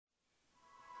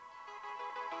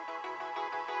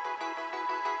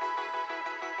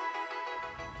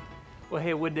Well,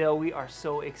 hey, Wooddale, we are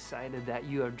so excited that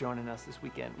you are joining us this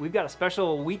weekend. We've got a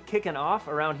special week kicking off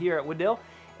around here at Wooddale.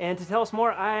 And to tell us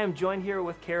more, I am joined here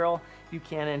with Carol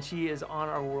Buchanan. She is on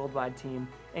our Worldwide team.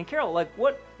 And Carol,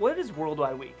 what is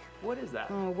Worldwide Week? What is that?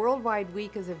 Worldwide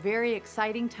Week is a very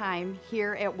exciting time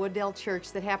here at Wooddale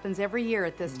Church that happens every year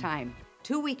at this time.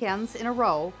 2 weekends in a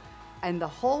row, and the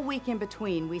whole week in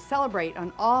between, we celebrate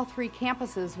on all 3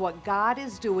 campuses what God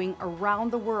is doing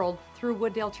around the world through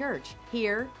Wooddale Church,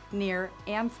 here, near,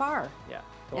 and far. Yeah.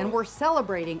 Totally. And we're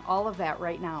celebrating all of that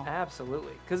right now.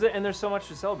 Absolutely. And there's so much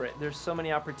to celebrate. There's so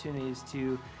many opportunities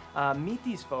to meet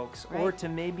these folks, right, or to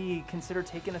maybe consider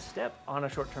taking a step on a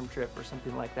short-term trip or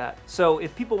something like that. So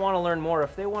if people want to learn more,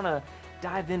 if they want to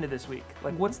dive into this week,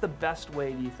 what's the best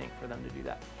way, do you think, for them to do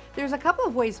that? There's a couple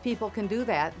of ways people can do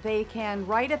that. They can,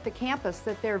 right at the campus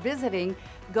that they're visiting,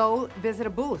 go visit a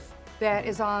booth that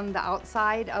is on the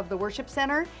outside of the worship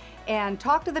center and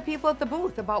talk to the people at the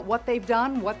booth about what they've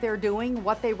done, what they're doing,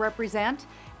 what they represent,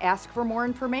 ask for more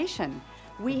information.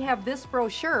 We have this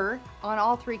brochure on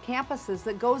all 3 campuses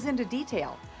that goes into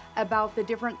detail about the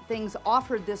different things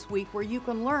offered this week where you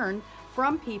can learn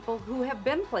from people who have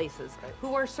been places, right,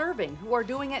 who are serving, who are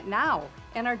doing it now,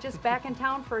 and are just back in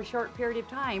town for a short period of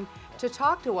time to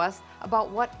talk to us about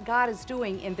what God is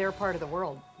doing in their part of the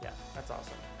world. Yeah, that's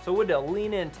awesome. So Wooddale,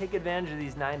 lean in, take advantage of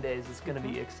these 9 days. It's going to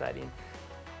be exciting.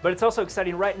 But it's also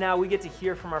exciting right now, we get to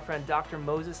hear from our friend Dr.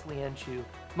 Moses Lianchu.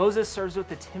 Moses serves with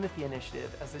the Timothy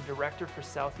Initiative as the director for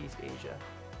Southeast Asia.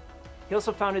 He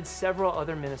also founded several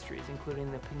other ministries, including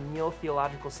the Peniel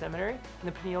Theological Seminary and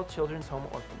the Peniel Children's Home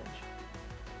Orphanage.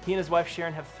 He and his wife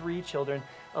Sharon have 3 children,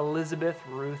 Elizabeth,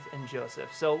 Ruth, and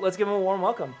Joseph. So let's give him a warm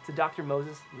welcome to Dr.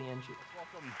 Moses Lianchu.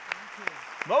 Welcome. Thank you.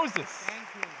 Moses. Thank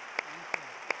you.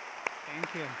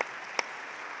 Thank you.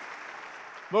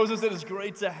 Moses, it is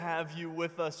great to have you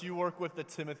with us. You work with the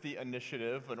Timothy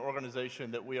Initiative, an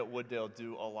organization that we at Wooddale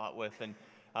do a lot with. And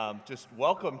just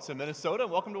welcome to Minnesota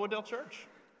and welcome to Wooddale Church.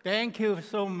 Thank you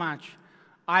so much.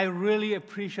 I really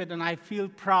appreciate and I feel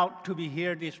proud to be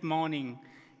here this morning.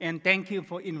 And thank you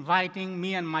for inviting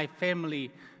me and my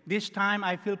family. This time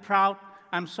I feel proud.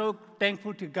 I'm so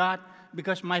thankful to God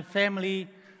because my family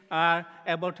are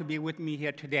able to be with me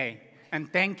here today.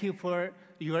 And thank you for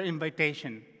your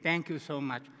invitation. Thank you so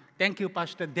much. Thank you,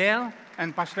 Pastor Dale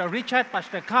and Pastor Richard,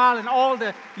 Pastor Carl, and all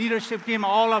the leadership team,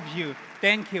 all of you.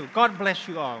 Thank you. God bless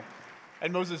you all.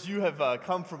 And Moses, you have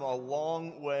come from a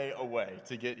long way away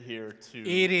to get here to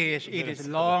It is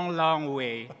a long, long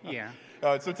way, yeah.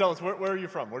 So tell us, where are you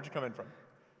from? Where'd you come in from?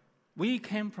 We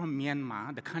came from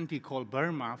Myanmar, the country called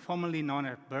Burma, formerly known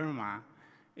as Burma.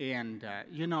 And,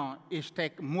 it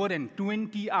takes more than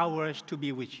 20 hours to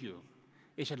be with you.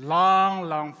 It's a long,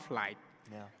 long flight.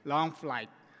 Yeah. Long flight.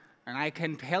 And I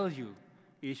can tell you,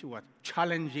 it was a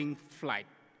challenging flight.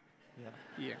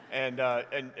 Yeah.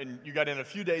 And you got in a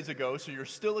few days ago, so you're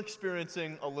still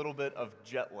experiencing a little bit of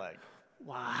jet lag.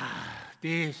 Wow,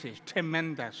 this is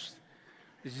tremendous.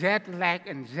 Jet lag.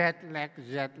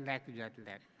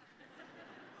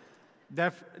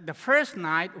 The first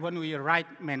night when we arrived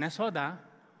in Minnesota,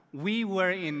 we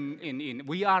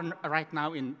are right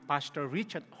now in Pastor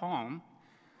Richard's home.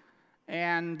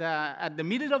 And at the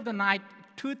middle of the night,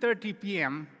 2:30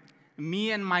 p.m.,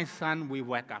 me and my son, we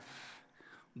woke up.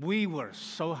 We were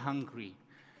so hungry.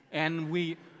 And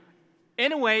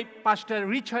anyway, Pastor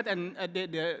Richard and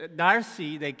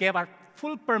Darcy, they gave us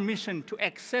full permission to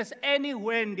access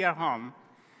anywhere in their home.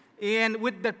 And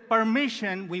with the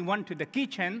permission, we went to the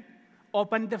kitchen,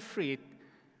 opened the fridge,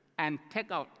 and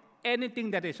take out anything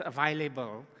that is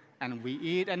available, and we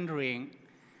eat and drink.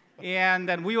 And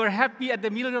then we were happy at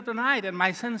the middle of the night, and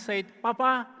my son said,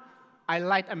 "Papa, I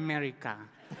like America."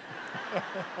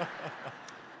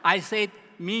 I said,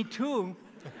 "Me too."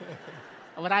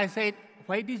 But I said,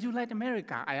 "Why did you like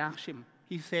America?" I asked him.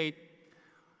 He said,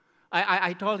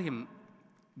 I told him,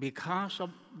 because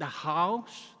of the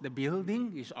house, the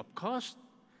building is of cost,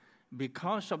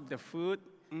 because of the food,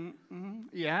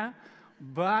 yeah,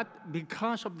 but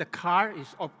because of the car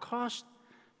is of cost,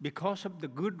 because of the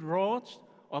good roads,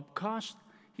 of cost.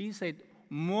 He said,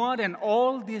 more than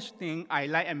all these things, I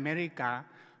like America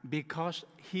because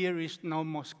here is no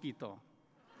mosquito.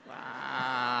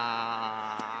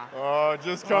 Wow. Oh,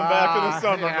 just come back in the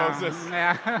summer, yeah, Moses.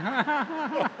 Yeah.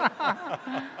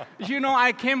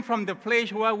 I came from the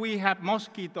place where we have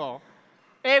mosquito.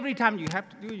 Every time you have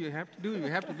to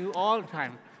do all the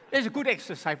time. It's a good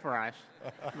exercise for us.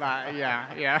 But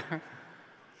yeah.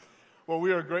 Well,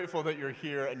 we are grateful that you're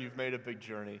here and you've made a big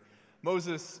journey.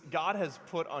 Moses, God has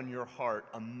put on your heart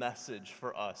a message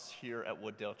for us here at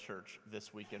Wooddale Church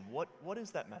this weekend. What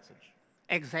is that message?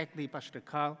 Exactly, Pastor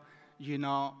Carl.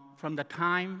 from the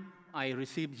time I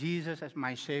received Jesus as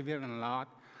my Savior and Lord,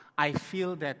 I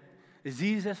feel that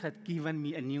Jesus had given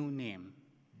me a new name.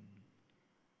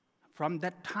 From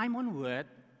that time onward,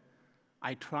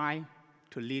 I try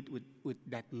to lead with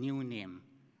that new name.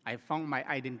 I found my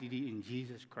identity in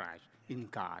Jesus Christ, in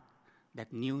God,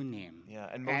 that new name. Yeah,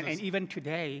 and Moses. And even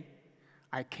today,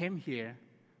 I came here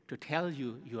to tell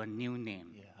you your new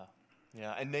name.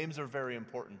 Yeah, and names are very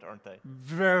important, aren't they?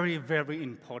 Very, very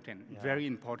important. Very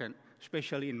important,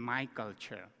 especially in my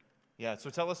culture. Yeah, so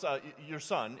tell us, your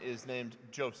son is named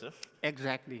Joseph.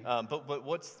 Exactly. But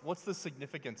what's the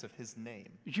significance of his name?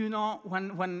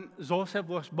 When Joseph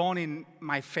was born in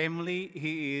my family,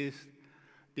 he is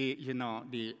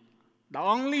the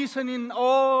only son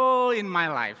in my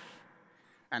life.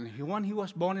 And when he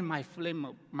was born in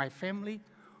my family,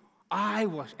 I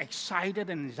was excited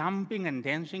and jumping and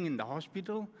dancing in the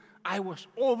hospital. I was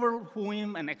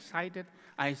overwhelmed and excited.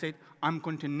 I said, I'm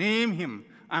going to name him.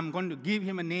 I'm going to give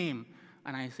him a name.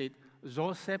 And I said,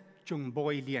 Joseph Chung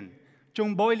Boy Lien.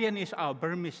 Chung Boy Lien is our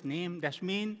Burmese name. That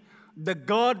means the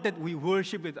God that we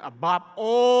worship is above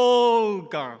all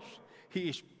gods. He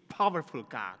is powerful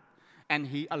God. And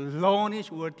He alone is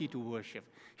worthy to worship.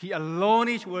 He alone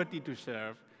is worthy to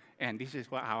serve. And this is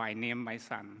how I named my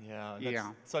son. Yeah,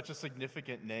 that's such a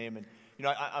significant name. And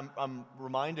I'm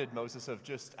reminded, Moses, of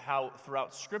just how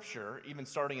throughout Scripture, even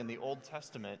starting in the Old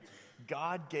Testament,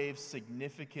 God gave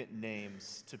significant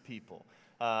names to people.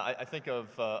 I think of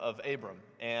Abram,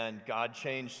 and God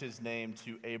changed his name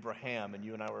to Abraham. And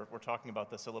you and I were talking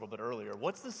about this a little bit earlier.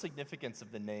 What's the significance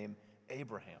of the name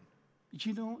Abraham?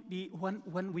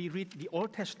 When we read the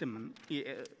Old Testament,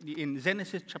 in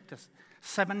Genesis chapter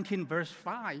 17, verse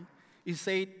 5, it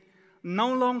said,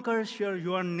 no longer shall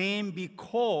your name be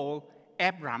called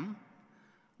Abram,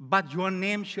 but your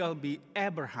name shall be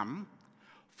Abraham,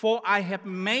 for I have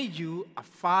made you a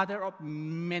father of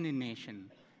many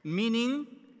nations. Meaning,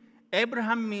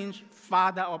 Abraham means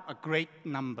father of a great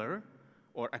number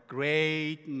or a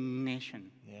great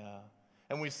nation. Yeah.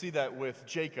 And we see that with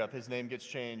Jacob. His name gets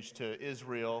changed to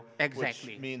Israel,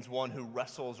 Exactly. which means one who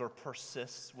wrestles or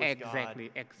persists with God.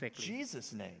 Exactly.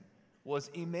 Jesus' name was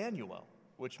Emmanuel,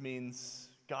 which means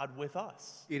God with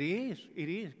us. It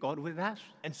is, God with us.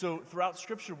 And so throughout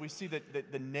Scripture, we see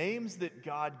that the names that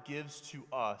God gives to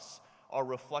us are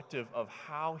reflective of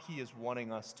how He is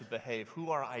wanting us to behave, who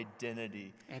our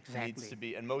identity needs to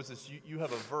be. And Moses, you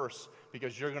have a verse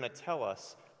because you're going to tell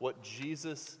us what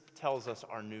Jesus tells us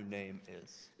our new name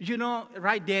is.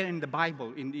 Right there in the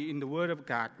Bible, in the Word of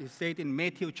God, it said in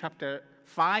Matthew chapter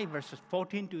 5, verses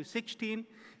 14 to 16,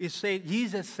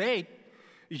 Jesus said,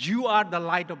 you are the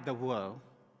light of the world.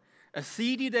 A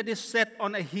city that is set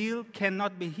on a hill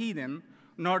cannot be hidden,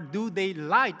 nor do they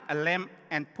light a lamp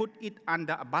and put it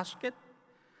under a basket,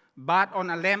 but on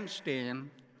a lampstand,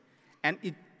 and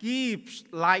it gives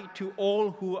light to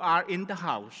all who are in the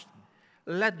house.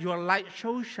 Let your light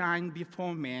so shine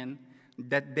before men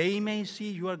that they may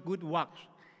see your good works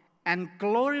and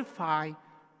glorify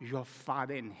your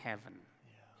Father in heaven.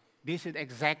 Yeah. This is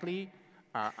exactly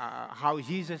how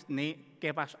Jesus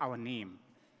gave us our name,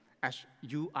 as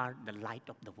you are the light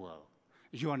of the world.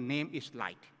 Your name is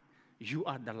light. You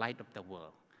are the light of the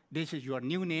world. This is your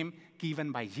new name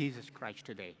given by Jesus Christ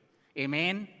today.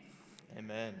 Amen?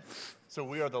 Amen. So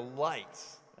we are the light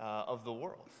of the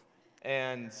world.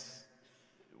 And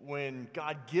when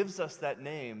God gives us that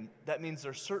name, that means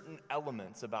there's certain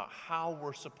elements about how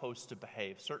we're supposed to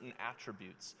behave, certain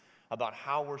attributes about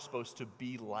how we're supposed to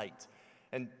be light.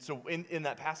 And so in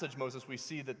that passage, Moses, we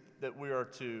see that we are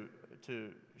to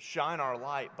shine our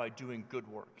light by doing good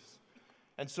works.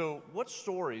 And so what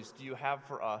stories do you have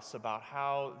for us about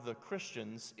how the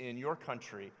Christians in your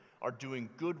country are doing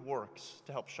good works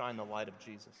to help shine the light of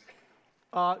Jesus?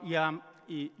 I'm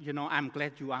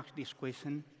glad you asked this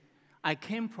question. I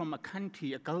came from a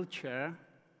country, a culture,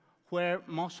 where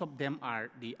most of them are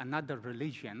another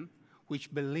religion,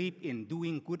 which believe in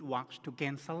doing good works to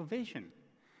gain salvation.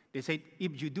 They said,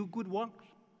 if you do good works,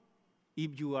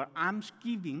 if you are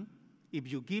almsgiving, if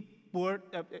you give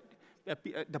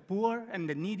the poor and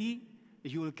the needy,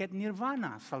 you will get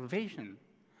nirvana, salvation.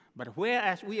 But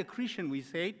whereas we are Christian, we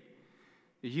say,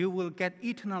 you will get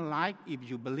eternal life if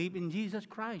you believe in Jesus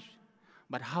Christ.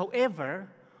 But however,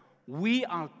 we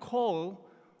are called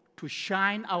to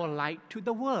shine our light to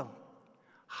the world.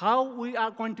 How we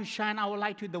are going to shine our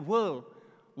light to the world?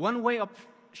 One way of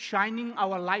shining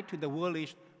our light to the world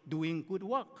is doing good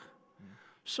work.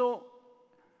 So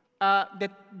the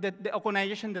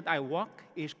organization that I work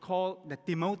is called the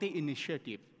Timothy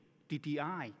Initiative,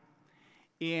 TTI.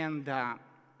 And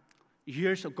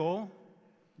years ago,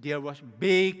 there was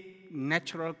big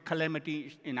natural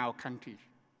calamities in our country.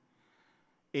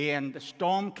 And the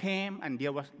storm came, and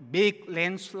there was big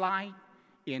landslide,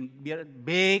 and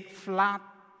big flood,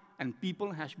 and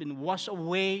people has been washed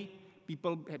away.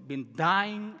 People have been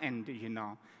dying, and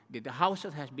the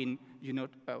houses has been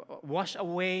washed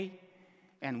away.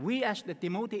 And we, as the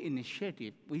Timothy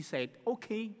Initiative, we said,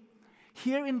 okay,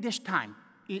 here in this time,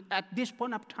 at this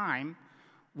point of time,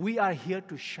 we are here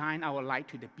to shine our light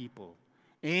to the people.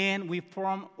 And we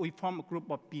form a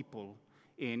group of people.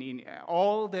 In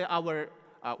all our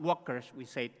workers, we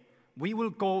said, we will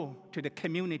go to the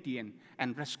community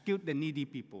and rescue the needy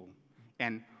people.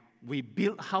 And we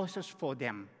built houses for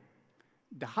them.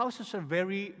 The houses are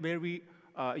very, very,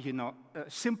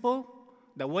 simple.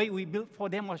 The way we built for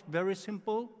them was very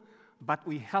simple, but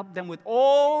we helped them with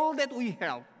all that we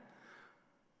helped.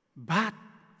 But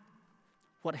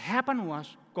what happened was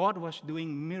God was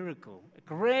doing miracle, a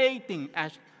great thing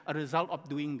as a result of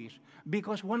doing this.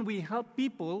 Because when we help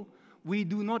people, we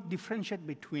do not differentiate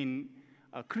between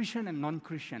Christian and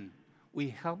non-Christian. We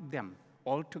help them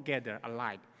all together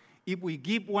alike. If we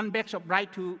give one bag of rice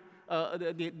to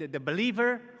the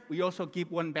believer, we also give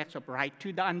one bag of rice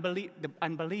to the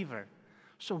unbeliever.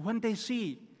 So when they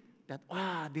see that,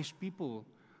 these people,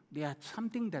 they are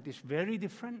something that is very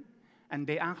different, and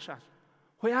they ask us,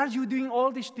 why are you doing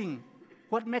all these things?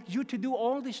 What makes you to do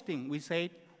all these things? We say,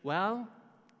 well,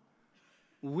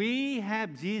 we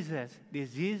have Jesus.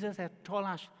 This Jesus has told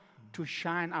us to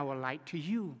shine our light to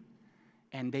you.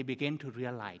 And they begin to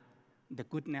realize the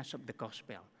goodness of the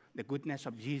gospel, the goodness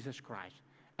of Jesus Christ.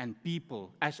 And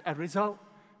people, as a result,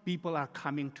 people are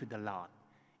coming to the Lord.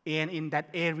 And in that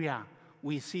area,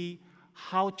 we see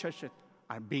how churches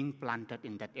are being planted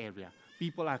in that area.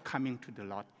 People are coming to the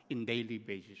Lord in daily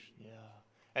basis. Yeah.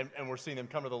 And we're seeing them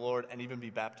come to the Lord and even be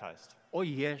baptized. Oh,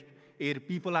 yes.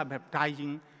 People are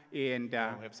baptizing. And we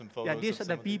have some photos these of are the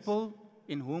some of these. people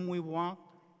in whom we walk.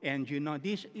 And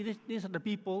these are the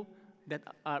people that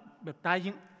are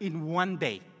baptizing in one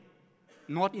day,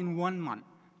 not in 1 month.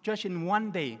 Just in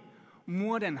one day,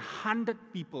 more than 100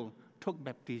 people took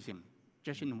baptism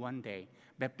just in one day.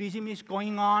 Baptism is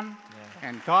going on,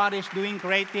 and God is doing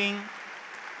great things.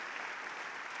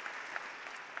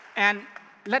 And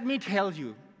let me tell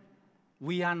you,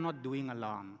 we are not doing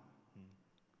alone.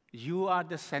 You are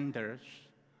the senders,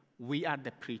 we are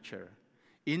the preacher.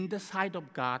 In the sight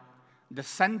of God, the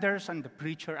senders and the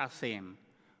preacher are same.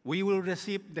 We will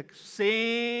receive the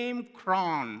same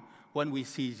crown when we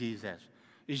see Jesus.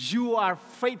 You are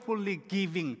faithfully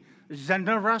giving,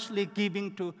 generously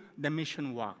giving to the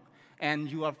mission work, and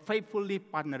you are faithfully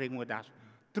partnering with us.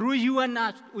 Through you and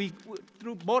us,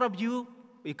 through both of you,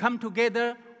 we come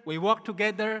together, we work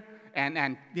together,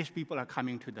 and these people are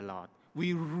coming to the Lord.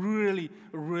 We really,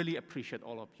 really appreciate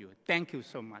all of you. Thank you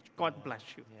so much. God bless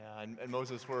you. Yeah, and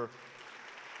Moses,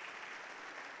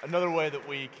 another way that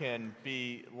we can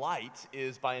be light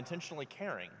is by intentionally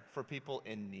caring for people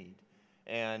in need.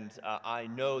 And I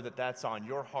know that that's on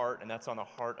your heart, and that's on the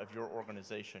heart of your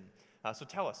organization. So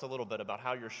tell us a little bit about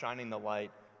how you're shining the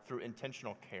light through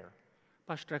intentional care.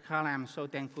 Pastor Carl, I'm so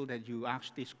thankful that you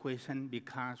asked this question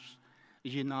because,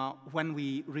 when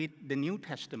we read the New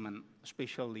Testament,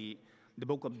 especially the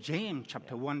book of James,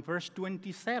 chapter 1, verse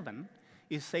 27,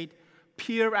 it said,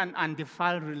 pure and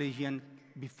undefiled religion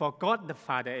before God the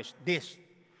Father is this,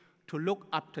 to look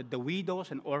after the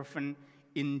widows and orphans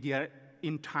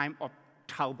in time of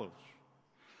troubles.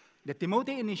 The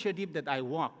Timothy Initiative that I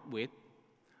work with,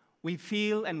 we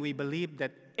feel and we believe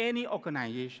that any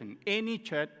organization, any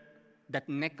church that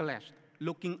neglects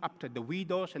looking after the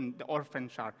widows and the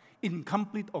orphans are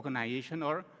incomplete organization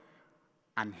or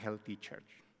unhealthy church.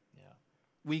 Yeah.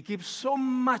 We give so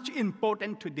much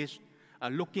importance to this,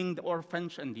 looking the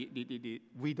orphans and the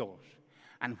widows.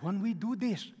 And when we do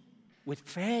this with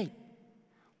faith,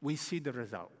 we see the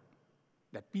result,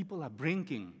 that people are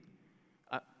bringing,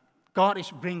 God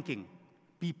is bringing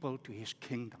people to his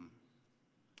kingdom.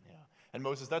 Yeah. And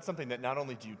Moses, that's something that not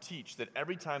only do you teach, that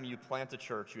every time you plant a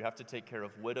church, you have to take care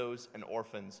of widows and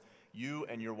orphans. You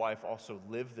and your wife also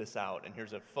live this out. And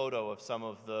here's a photo of some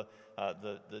of the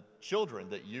children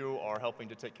that you are helping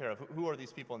to take care of. Who are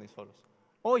these people in these photos?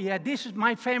 Oh, yeah, this is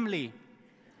my family.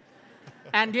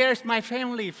 And there's my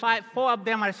family. 4 of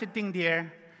them are sitting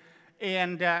there.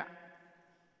 And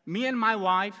me and my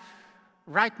wife,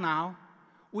 right now,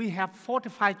 we have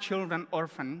 45 children,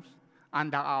 orphans,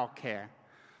 under our care.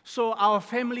 So our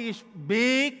family is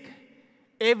big.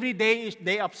 Every day is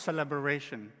day of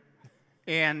celebration.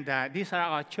 And these are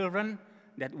our children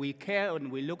that we care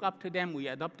and we look up to them. We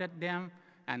adopted them,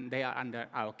 and they are under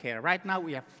our care. Right now,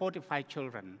 we have 45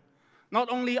 children.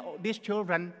 Not only these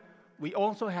children, we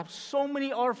also have so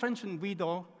many orphans and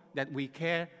widows that we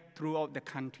care throughout the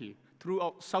country,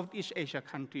 throughout Southeast Asia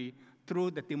country,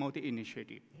 through the Timothy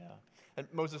Initiative. Yeah. And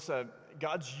Moses,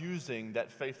 God's using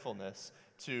that faithfulness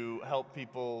to help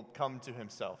people come to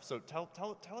himself. So tell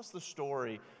us the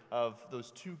story of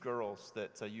those two girls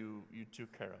that you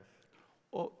took care of.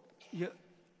 Oh,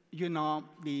 you know,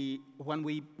 when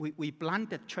we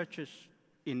planted churches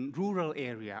in rural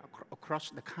area across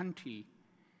the country,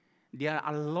 there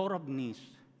are a lot of needs.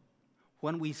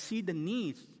 When we see the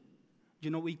needs, you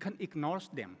know, we can't ignore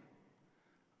them.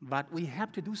 But we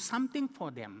have to do something for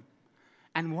them.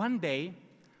 And one day,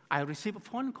 I received a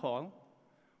phone call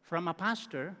from a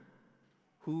pastor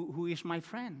who is my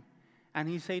friend. And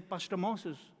he said, Pastor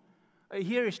Moses,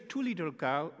 here is 2 little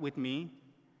girls with me,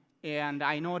 and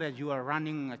I know that you are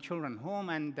running a children's home,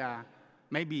 and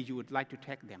maybe you would like to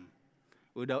take them.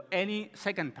 Without any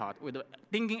second thought, without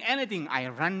thinking anything, I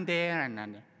ran there,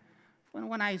 and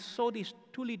when I saw these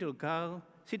 2 little girls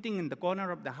sitting in the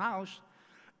corner of the house,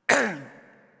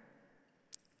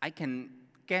 I can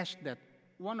guess that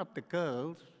one of the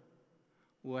girls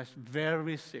was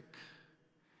very sick.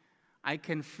 I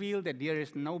can feel that there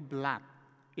is no blood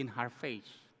in her face.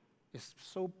 It's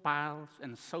so pale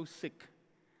and so sick.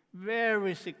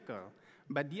 Very sick girl.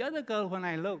 But the other girl, when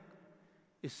I looked,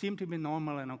 it seemed to be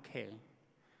normal and okay.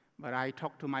 But I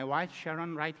talked to my wife,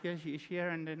 Sharon, right here. She is here.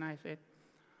 And then I said,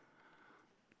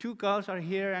 2 girls are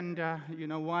here, and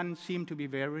one seemed to be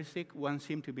very sick. One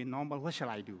seemed to be normal. What shall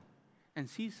I do? And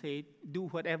she said, do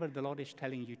whatever the Lord is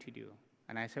telling you to do.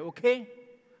 And I said, okay.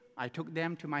 I took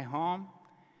them to my home.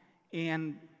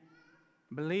 And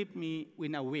believe me,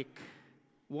 in a week,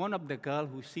 one of the girls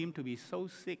who seemed to be so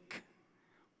sick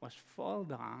was fall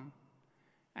down.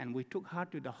 And we took her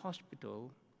to the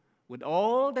hospital. With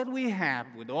all that we have,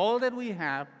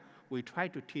 we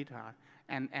tried to treat her.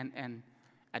 And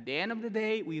at the end of the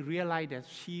day, we realized that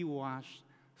she was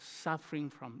suffering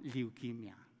from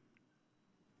leukemia.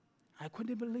 I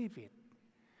couldn't believe it.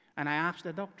 And I asked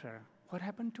the doctor, what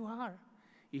happened to her?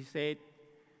 He said,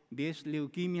 this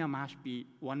leukemia must be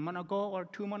 1 month ago, or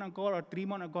 2 months ago, or 3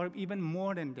 months ago, or even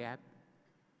more than that.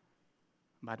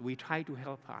 But we try to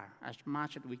help her as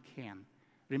much as we can.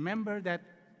 Remember that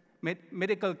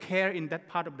medical care in that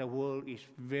part of the world is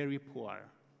very poor,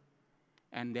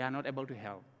 and they are not able to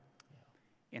help.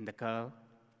 And the girl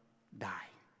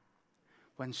died.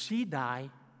 When she died,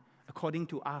 according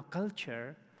to our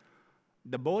culture,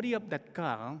 the body of that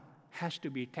girl has to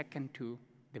be taken to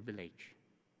the village,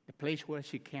 the place where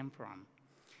she came from.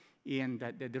 And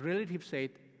the relative said,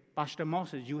 Pastor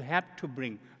Moses,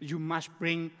 you must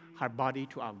bring her body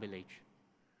to our village.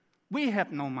 We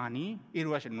have no money. It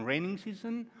was in raining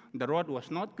season. The road was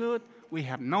not good. We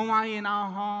have no money in our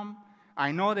home.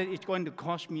 I know that it's going to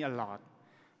cost me a lot.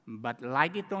 But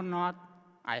like it or not,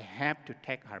 I have to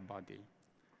take her body.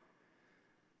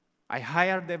 I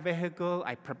hired the vehicle.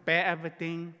 I prepare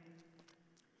everything.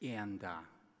 And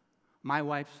my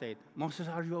wife said, Moses,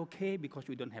 are you okay? Because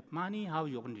we don't have money. How are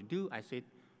you going to do? I said,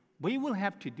 we will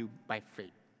have to do by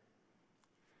faith.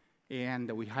 And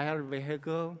we hired a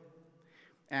vehicle.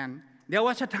 And there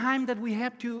was a time that we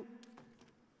have to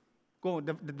go.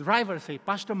 The driver said,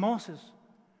 Pastor Moses,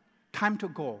 time to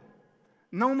go.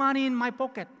 No money in my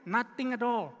pocket, nothing at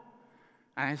all.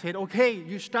 And I said, okay,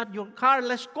 you start your car,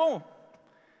 let's go.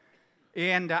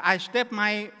 And I stepped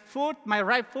my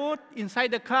right foot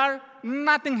inside the car,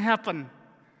 nothing happened.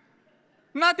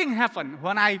 Nothing happened.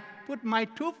 When I put my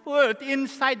 2 foot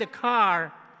inside the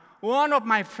car, one of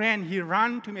my friends, he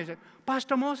ran to me and said,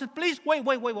 Pastor Moses, please, wait.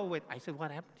 I said,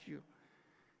 what happened to you?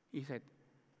 He said,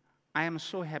 I am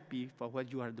so happy for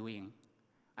what you are doing.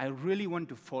 I really want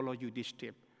to follow you this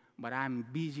trip, but I'm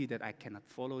busy that I cannot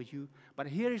follow you. But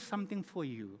here is something for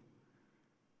you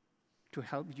to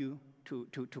help you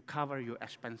to cover your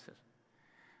expenses.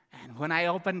 And when I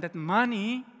opened that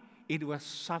money, it was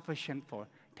sufficient for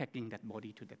taking that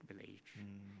body to that village.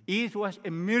 It was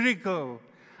a miracle.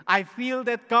 I feel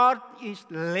that God is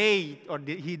late, or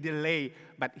He delayed,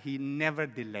 but He never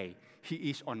delayed. He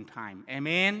is on time.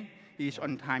 Amen? He is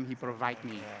on time. He provides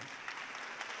me.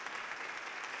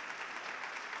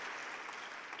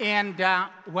 And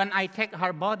when I take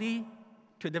her body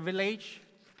to the village,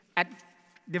 at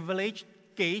the village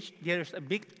gate, there's a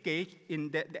big gate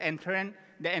in the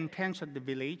entrance of the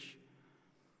village.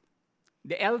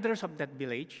 The elders of that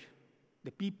village,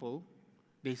 the people,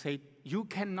 they say, you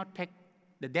cannot take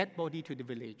the dead body to the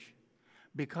village,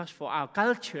 because for our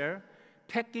culture,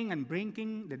 taking and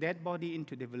bringing the dead body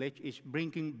into the village is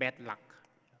bringing bad luck.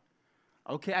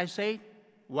 Okay, I say,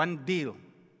 one deal.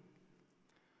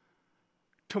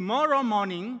 Tomorrow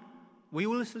morning, we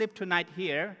will sleep tonight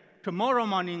here. tomorrow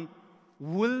morning,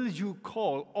 will you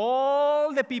call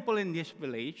all the people in this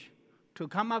village to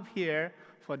come up here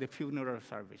for the funeral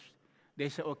service? They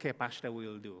said, okay, Pastor,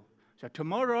 we'll do. So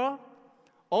tomorrow,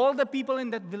 all the people in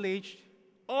that village,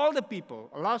 all the people,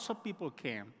 lots of people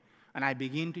came, and I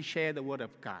began to share the word of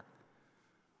God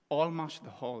almost the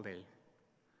whole day.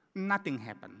 Nothing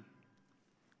happened.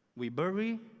 We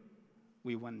buried,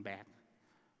 we went back.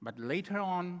 But later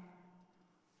on,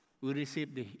 we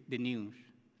received the news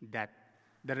that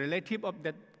the relative of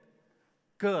that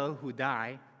girl who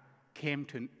died came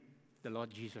to the Lord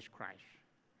Jesus Christ.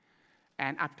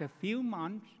 And after a few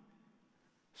months,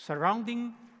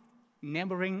 surrounding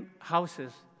neighboring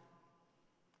houses,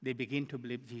 they begin to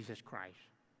believe Jesus Christ.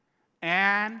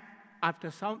 And after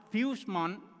some few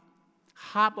months,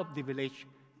 half of the village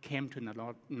came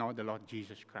to know the Lord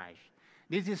Jesus Christ.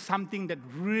 This is something that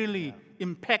really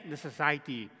impacts the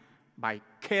society by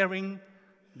caring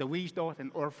the widows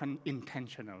and orphans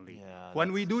intentionally. Yeah,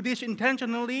 when we do this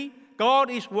intentionally,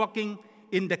 God is working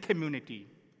in the community.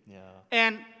 Yeah.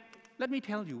 And let me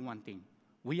tell you one thing.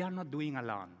 We are not doing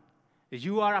alone.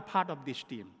 You are a part of this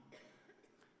team.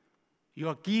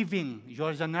 Your giving,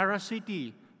 your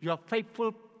generosity, your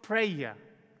faithful prayer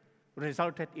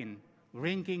resulted in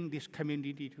bringing this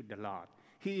community to the Lord.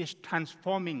 He is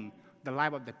transforming the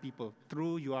life of the people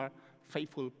through your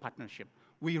faithful partnership.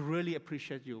 We really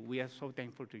appreciate you. We are so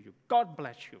thankful to you. God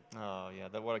bless you. Oh,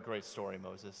 yeah, what a great story,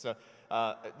 Moses. So,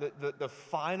 the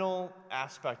final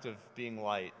aspect of being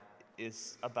light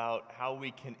is about how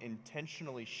we can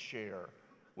intentionally share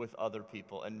with other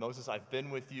people. And Moses, I've been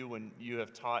with you when you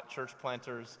have taught church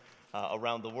planters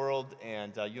around the world,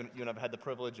 and you and I have had the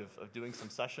privilege of doing some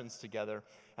sessions together,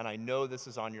 and I know this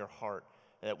is on your heart,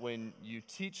 that when you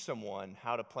teach someone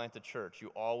how to plant a church,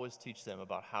 you always teach them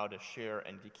about how to share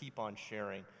and to keep on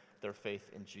sharing their faith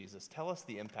in Jesus. Tell us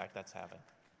the impact that's having.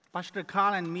 Pastor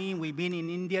Carl and me, we've been in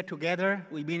India together,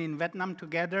 we've been in Vietnam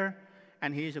together,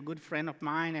 and he is a good friend of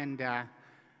mine,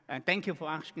 and thank you for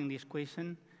asking this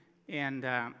question. And,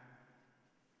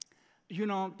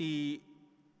 the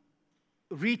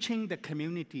reaching the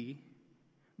community,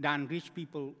 the unreached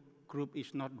people group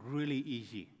is not really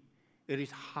easy. It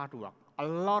is hard work. A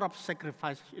lot of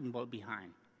sacrifices involved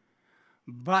behind.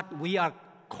 But we are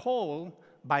called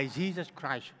by Jesus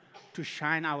Christ to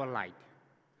shine our light.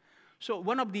 So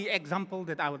one of the examples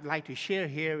that I would like to share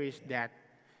here is that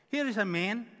here is a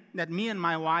man that me and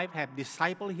my wife have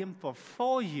discipled him for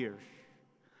 4 years.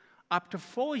 After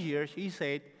 4 years, he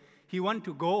said he wanted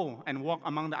to go and walk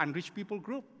among the unreached people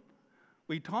group.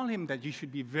 We told him that you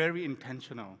should be very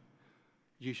intentional.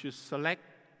 You should select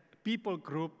people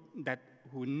group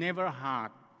who never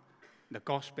heard the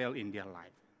gospel in their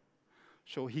life.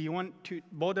 So he went to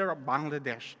border of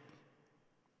Bangladesh.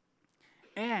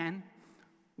 And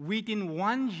within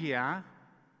 1 year,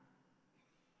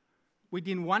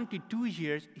 within 1 to 2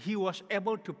 years, he was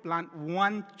able to plant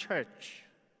one church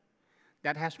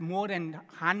that has more than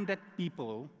 100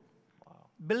 people,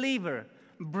 believer,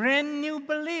 brand new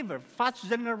believer, first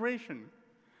generation.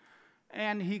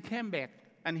 And he came back,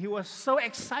 and he was so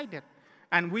excited.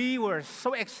 And we were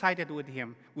so excited with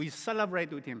him. We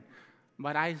celebrated with him.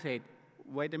 But I said,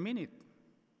 wait a minute.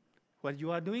 What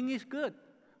you are doing is good,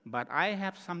 but I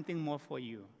have something more for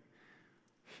you.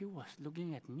 He was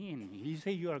looking at me, and he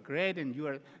said, you are great, and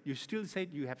you still said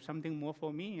you have something more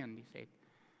for me. And he said,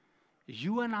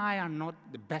 you and I are not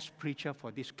the best preacher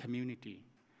for this community,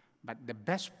 but the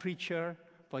best preacher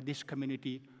for this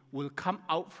community will come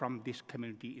out from this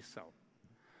community itself.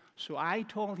 So I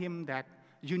told him that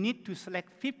you need to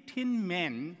select 15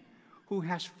 men who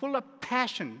has full of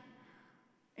passion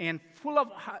and full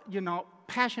of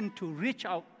passion to reach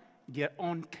out their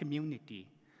own community.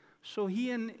 So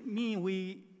he and me,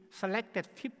 we selected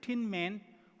 15 men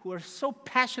who are so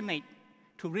passionate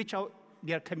to reach out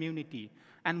their community.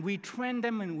 And we trained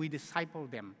them and we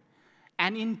discipled them.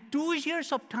 And in 2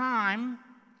 years of time,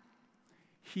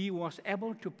 he was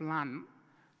able to plant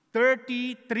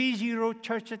 30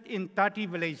 churches in 30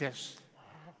 villages.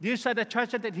 These are the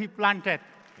churches that he planted.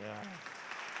 Yeah.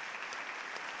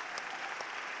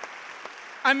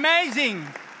 Amazing.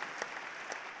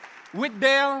 With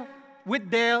Dale,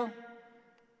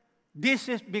 this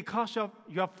is because of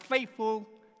your faithful,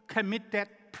 committed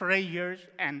prayers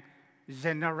and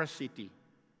generosity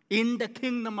in the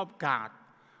kingdom of God.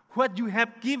 What you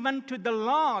have given to the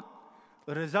Lord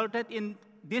resulted in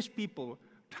these people,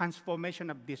 transformation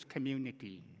of this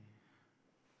community.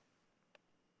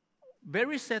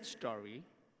 Very sad story.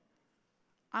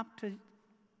 After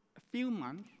a few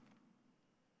months,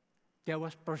 there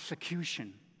was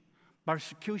persecution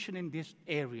in this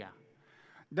area.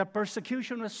 The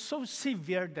persecution was so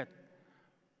severe that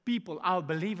people, our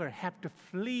believers, have to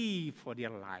flee for their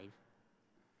life.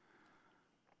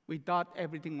 We thought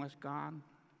everything was gone.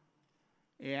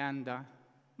 And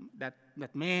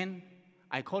that man,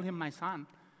 I called him my son,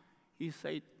 he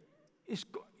said,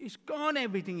 it's gone,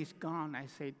 everything is gone. I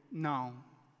said, no.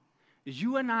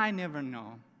 You and I never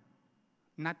know.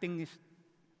 Nothing is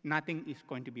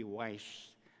going to be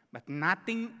waste. But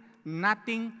nothing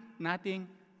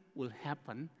will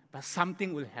happen, but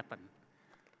something will happen.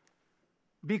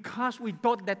 Because we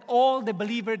thought that all the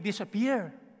believers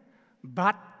disappear.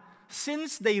 But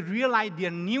since they realize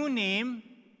their new name,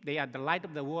 they are the light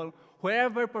of the world,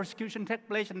 wherever persecution takes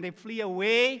place and they flee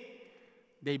away,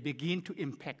 they begin to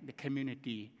impact the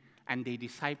community. And they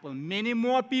disciple many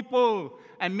more people,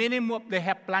 and they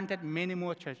have planted many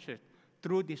more churches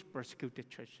through these persecuted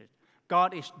churches.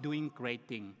 God is doing great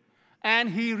things. And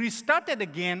He restarted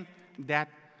again that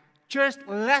just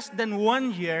less than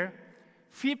 1 year,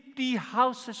 50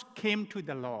 houses came to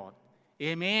the Lord.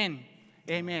 Amen.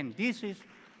 Amen. This is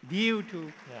due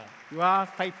to your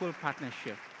faithful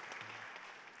partnership.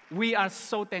 We are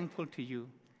so thankful to you,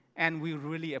 and we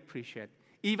really appreciate.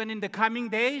 Even in the coming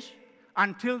days,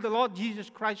 until the Lord Jesus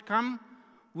Christ comes,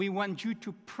 we want you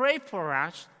to pray for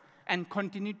us and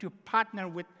continue to partner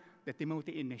with the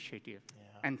Timothy Initiative.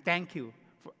 Yeah. And thank you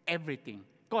for everything.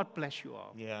 God bless you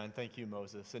all. Yeah, and thank you,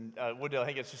 Moses. And Woodale, I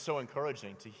think it's just so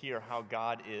encouraging to hear how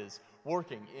God is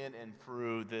working in and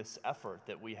through this effort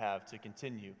that we have to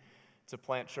continue to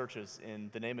plant churches in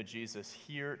the name of Jesus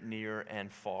here, near,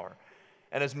 and far.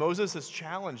 And as Moses has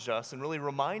challenged us and really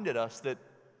reminded us that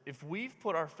if we've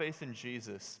put our faith in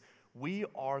Jesus, we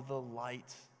are the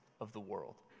light of the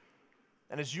world.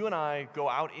 And as you and I go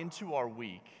out into our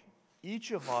week,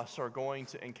 each of us are going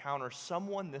to encounter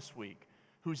someone this week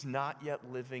who's not yet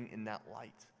living in that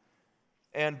light.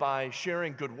 And by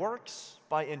sharing good works,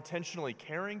 by intentionally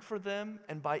caring for them,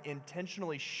 and by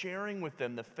intentionally sharing with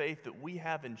them the faith that we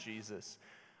have in Jesus,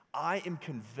 I am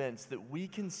convinced that we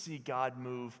can see God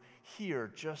move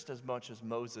here just as much as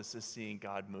Moses is seeing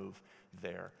God move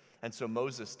there. And so,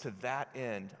 Moses, to that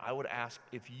end, I would ask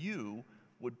if you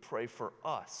would pray for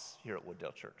us here at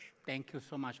Wooddale Church. Thank you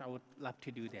so much. I would love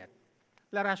to do that.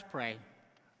 Let us pray.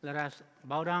 Let us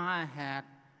bow down our head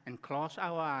and close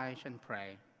our eyes and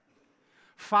pray.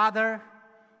 Father,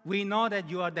 we know that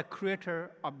you are the creator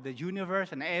of the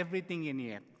universe and everything in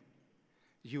it.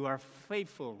 You are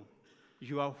faithful.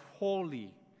 You are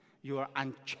holy. You are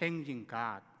unchanging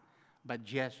God. But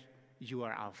yes, you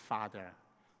are our Father.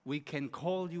 We can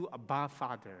call you Abba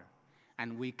Father,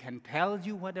 and we can tell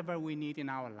you whatever we need in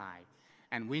our life.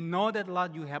 And we know that,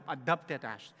 Lord, you have adopted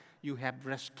us. You have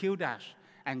rescued us.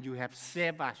 And you have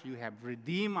saved us, you have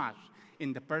redeemed us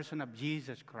in the person of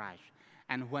Jesus Christ.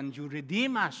 And when you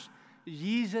redeem us,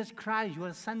 Jesus Christ,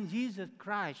 your Son Jesus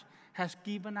Christ, has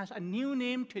given us a new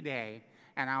name today.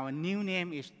 And our new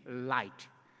name is Light.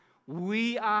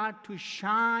 We are to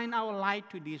shine our light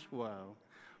to this world.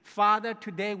 Father,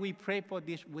 today we pray for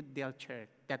this Wooddale Church,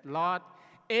 that, Lord,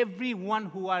 everyone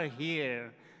who are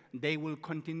here, they will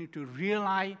continue to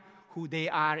realize who they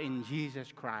are in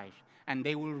Jesus Christ. And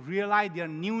they will realize their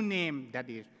new name, that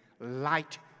is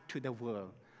light to the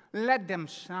world. Let them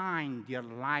shine their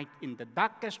light in the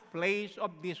darkest place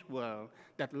of this world.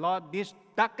 That, Lord, this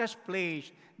darkest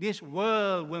place, this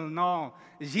world will know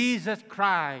Jesus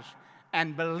Christ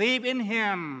and believe in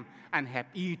Him and have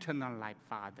eternal life,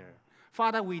 Father.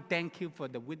 Father, we thank you for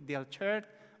the Wooddale Church.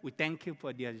 We thank you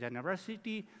for their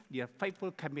generosity, their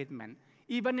faithful commitment.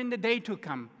 Even in the day to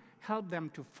come, help them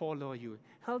to follow you.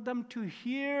 Help them to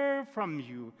hear from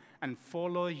you and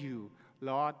follow you.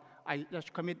 Lord, I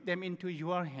just commit them into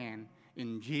your hand.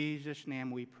 In Jesus'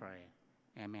 name we pray.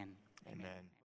 Amen. Amen.